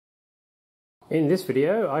In this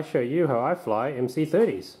video, I show you how I fly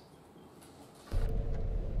MC30s.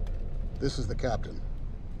 This is the captain.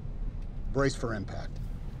 Brace for impact.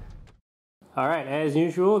 Alright, as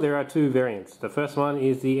usual, there are two variants. The first one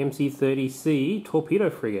is the MC30C torpedo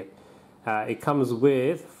frigate. It comes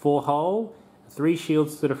with 4-hull, 3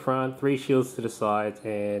 shields to the front, 3 shields to the sides,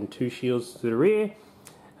 and 2 shields to the rear.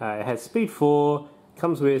 It has speed 4,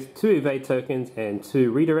 comes with 2 evade tokens and 2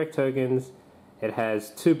 redirect tokens. It has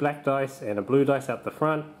 2 black dice and a blue dice out the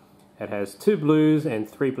front. It has 2 blues and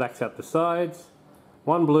 3 blacks out the sides,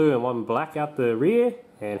 1 blue and 1 black out the rear,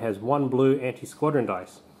 and has 1 blue anti-squadron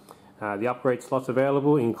dice. The upgrade slots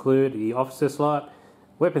available include the officer slot,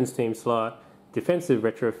 weapons team slot, defensive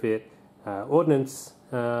retrofit, ordnance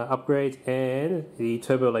upgrades, and the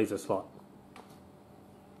turbo laser slot.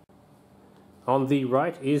 On the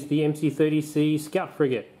right is the MC30C Scout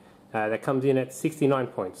Frigate. That comes in at 69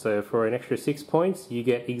 points, so for an extra 6 points you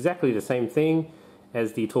get exactly the same thing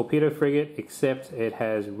as the torpedo frigate, except it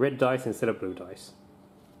has red dice instead of blue dice.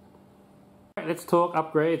 Alright, let's talk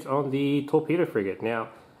upgrades on the torpedo frigate.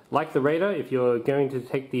 Now, like the Raider, if you're going to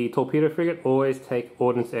take the torpedo frigate, always take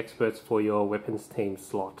ordnance experts for your weapons team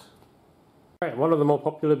slot. Alright, one of the more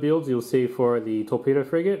popular builds you'll see for the torpedo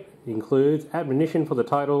frigate includes admonition for the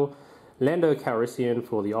title, Lando Calrissian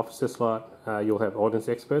for the officer slot. You'll have ordnance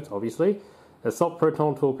experts, obviously, assault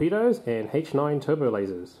proton torpedoes, and H9 turbo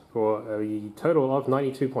lasers for a total of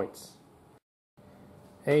 92 points.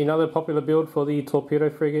 Another popular build for the torpedo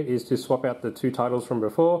frigate is to swap out the 2 titles from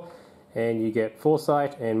before, and you get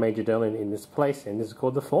Foresight and Major Delin in this place, and this is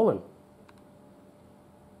called the Fallen.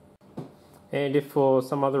 And if for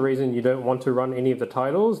some other reason you don't want to run any of the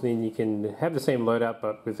titles, then you can have the same loadout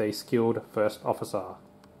but with a skilled first officer.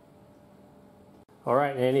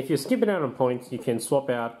 Alright, and if you're skipping out on points, you can swap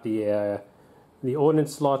out the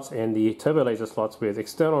ordnance slots and the turbo laser slots with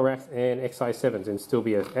external racks and XI7s and still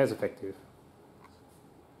be as effective.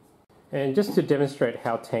 And just to demonstrate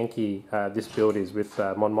how tanky this build is with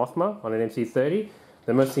Mon Mothma on an MC30,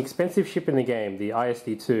 the most expensive ship in the game, the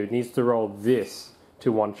ISD-2, needs to roll this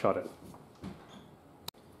to one-shot it,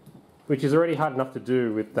 which is already hard enough to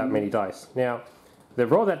do with that many dice. Now,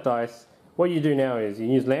 they've rolled that dice. What you do now is you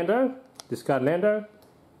use Lando, discard Lando,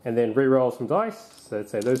 and then re-roll some dice. So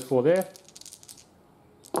let's say those 4 there.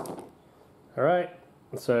 Alright,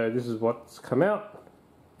 so this is what's come out.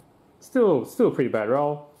 Still a pretty bad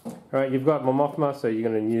roll. Alright, you've got Mon Mothma, so you're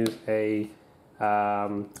going to use a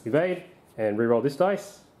evade and re-roll this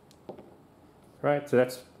dice. Right, so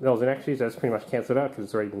that was an actually, so that's pretty much cancelled out because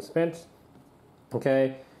it's already been spent.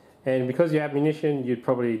 Okay, and because you have ammunition, you'd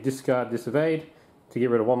probably discard this evade to get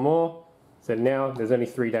rid of 1 more. So now there's only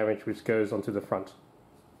 3 damage which goes onto the front.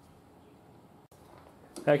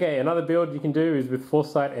 Okay, another build you can do is with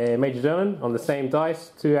Foresight and Major Delin on the same dice,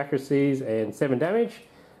 2 accuracies and 7 damage.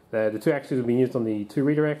 The 2 accuracies will be used on the 2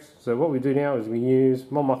 redirects. So what we do now is we use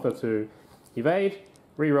Mon Mothma to evade,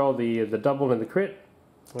 re-roll the double and the crit.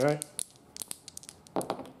 Alright.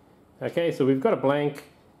 Okay, so we've got a blank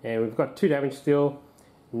and we've got 2 damage still.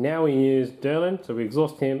 Now we use Delin, so we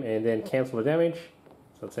exhaust him and then cancel the damage.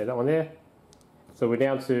 So let's say that one there. So we're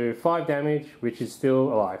down to 5 damage, which is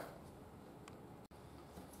still alive.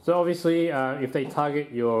 So obviously, if they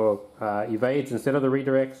target your evades instead of the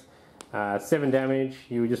redirects, 7 damage,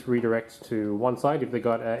 you would just redirect to one side if they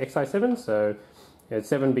got XI7, so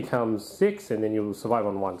 7 becomes 6, and then you'll survive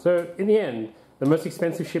on 1. So in the end, the most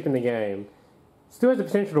expensive ship in the game still has the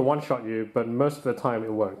potential to one-shot you, but most of the time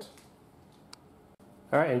it won't.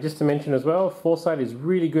 Alright, and just to mention as well, Foresight is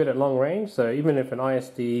really good at long range, so even if an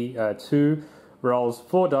ISD-2 rolls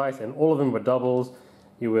 4 dice and all of them were doubles,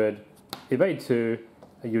 you would evade 2,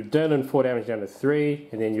 you'd Delin 4 damage down to 3,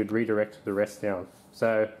 and then you'd redirect the rest down.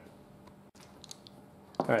 So,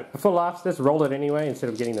 alright, before laughs, let's roll it anyway instead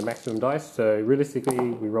of getting the maximum dice. So realistically,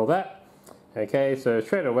 we roll that. Okay, so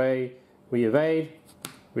straight away, we evade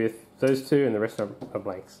with those 2 and the rest are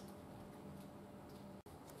blanks.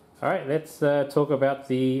 Alright, let's talk about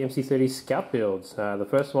the MC30 Scout builds. The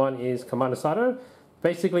first one is Commander Sato.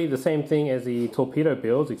 Basically the same thing as the torpedo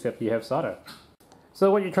builds, except you have Sato. So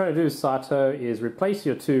what you're trying to do, Sato, is replace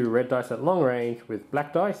your 2 red dice at long range with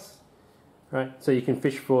black dice. Right, so you can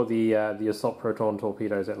fish for the assault proton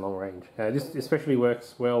torpedoes at long range. This especially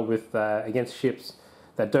works well with against ships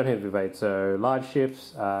that don't have evade, so large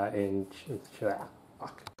ships and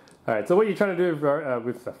fuck. Alright, so what you're trying to do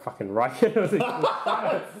with the fucking Riker.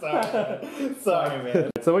 Sorry, man.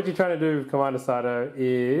 So what you're trying to do with Commander Sato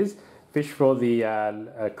is fish for the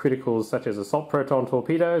criticals such as assault proton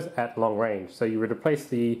torpedoes at long range. So you would replace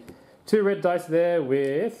the 2 red dice there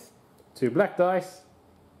with 2 black dice.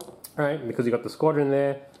 Alright, because you got the squadron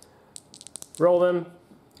there. roll them,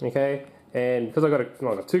 okay, and because I've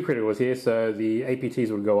got 2 criticals here, so the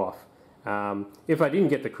APTs would go off. If I didn't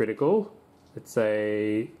get the critical, let's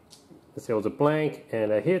say it was a blank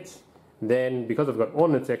and a hit, then because I've got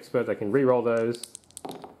Ordnance Expert, I can re-roll those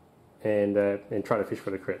and try to fish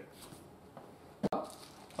for the crit.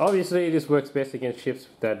 Obviously, this works best against ships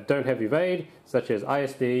that don't have evade, such as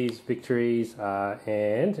ISDs, Victories,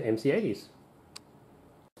 and MC80s.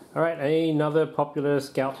 Alright, another popular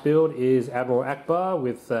scout build is Admiral Akbar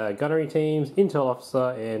with gunnery teams, Intel Officer,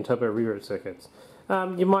 and turbo reroute circuits.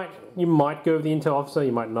 You might go with the Intel Officer,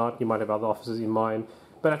 you might not, you might have other officers in mind,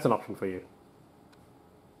 but that's an option for you.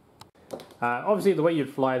 Obviously, the way you'd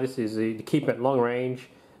fly this is to keep it long range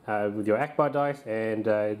with your Akbar dice, and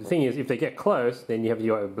the thing is, if they get close, then you have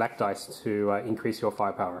your black dice to increase your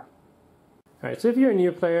firepower. Alright, so if you're a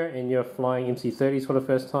new player and you're flying MC30s for the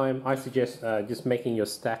first time, I suggest just making your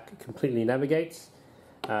stack completely navigates.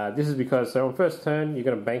 This is because, so on first turn, you're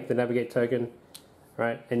going to bank the navigate token,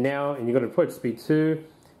 right? And you're going to deploy to speed 2.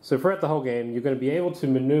 So throughout the whole game, you're going to be able to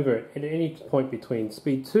maneuver at any point between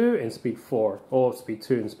speed 2 and speed 4, or speed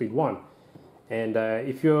 2 and speed 1. And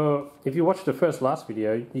if you watch the first last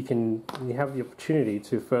video, you have the opportunity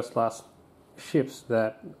to first last ships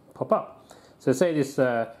that pop up. So say this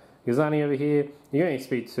Gazani over here, you're going at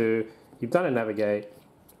speed 2, you've done a navigate,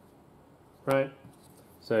 right?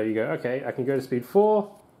 So you go, okay, I can go to speed 4,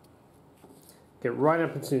 get right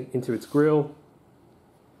up into its grill,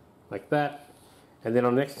 like that, and then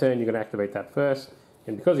on the next turn you're going to activate that first,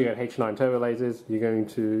 and because you got H9 turbo lasers, you're going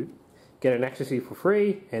to get an accuracy for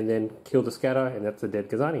free, and then kill the scatter, and that's a dead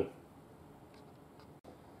Gazani.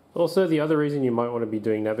 Also, the other reason you might want to be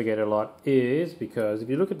doing navigate a lot is because if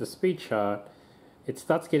you look at the speed chart, it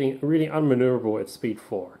starts getting really unmaneuverable at speed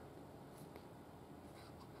 4.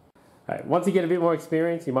 Right, once you get a bit more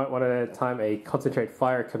experience, you might want to time a concentrate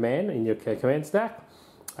fire command in your command stack.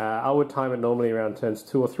 I would time it normally around turns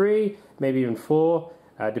 2 or 3, maybe even 4,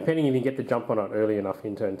 depending if you get the jump or not early enough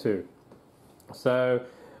in turn 2. So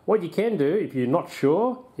what you can do, if you're not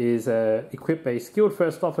sure, is equip a skilled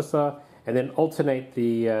first officer and then alternate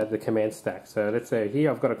the command stack. So let's say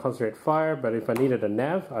here I've got a concentrate fire, but if I needed a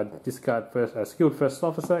nav, I'd discard a skilled first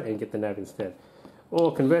officer and get the nav instead.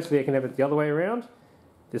 Or conversely, I can have it the other way around.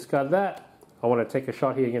 Discard that. I want to take a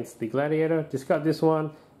shot here against the gladiator. Discard this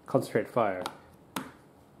one, concentrate fire.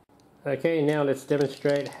 Okay, now let's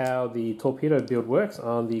demonstrate how the torpedo build works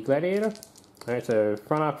on the gladiator. Alright, so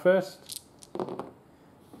front arc first.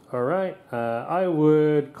 Alright, I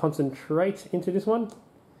would concentrate into this one.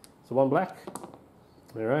 So one black.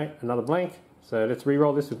 Alright, another blank. So let's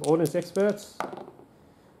re-roll this with Ordnance Experts.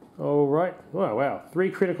 Alright, oh, wow,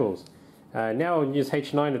 3 criticals. Now I'll use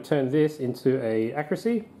H9 to turn this into a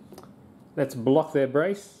accuracy. Let's block their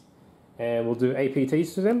brace, and we'll do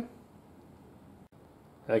APTs to them.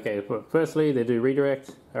 Okay, firstly they do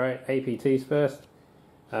redirect. Alright, APTs first.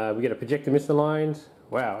 We get a projector misaligned.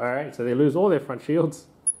 Wow, alright, so they lose all their front shields.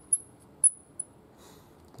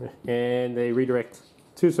 And they redirect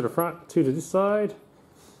 2 to the front, 2 to this side,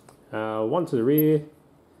 1 to the rear,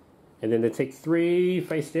 and then they take 3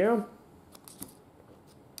 face down.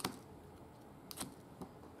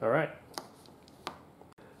 Alright.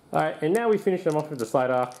 Alright, and now we finish them off with the side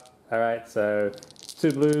arc. Alright, so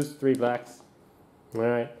 2 blues, 3 blacks.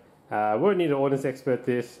 Alright, won't need an Ordnance Expert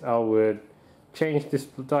this. I would change this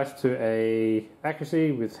dice to a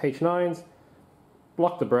accuracy with H9s,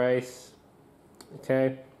 block the brace,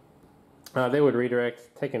 okay. They would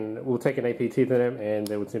redirect, we'll take an APT to them, and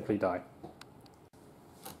they would simply die.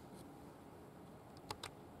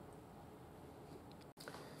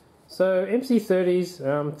 So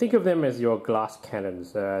MC30s, think of them as your glass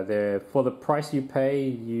cannons. They're, for the price you pay,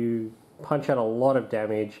 you punch out a lot of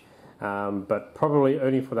damage, but probably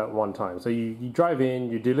only for that one time. So you drive in,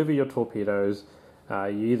 you deliver your torpedoes,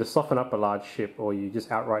 you either soften up a large ship or you just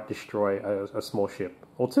outright destroy a small ship,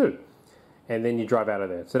 or 2. And then you drive out of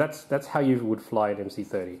there. So that's how you would fly an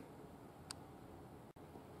MC30.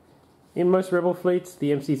 In most Rebel fleets,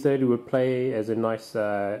 the MC30 would play as a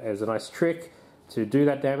nice trick to do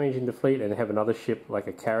that damage in the fleet and have another ship like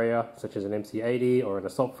a carrier, such as an MC80 or an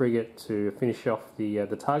assault frigate, to finish off the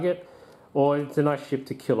target. Or it's a nice ship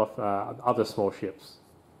to kill off other small ships.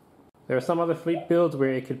 There are some other fleet builds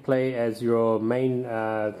where it could play as your main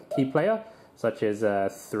key player, such as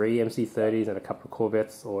 3 MC30s and a couple of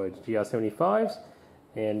corvettes or GR75s,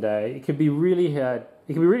 and it can be really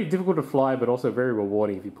difficult to fly, but also very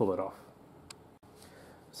rewarding if you pull it off.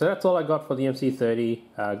 So that's all I got for the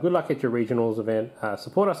MC30. Good luck at your regionals event.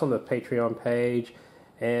 Support us on the Patreon page,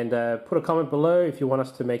 and put a comment below if you want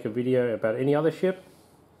us to make a video about any other ship.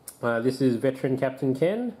 This is Veteran Captain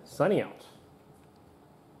Ken, signing out.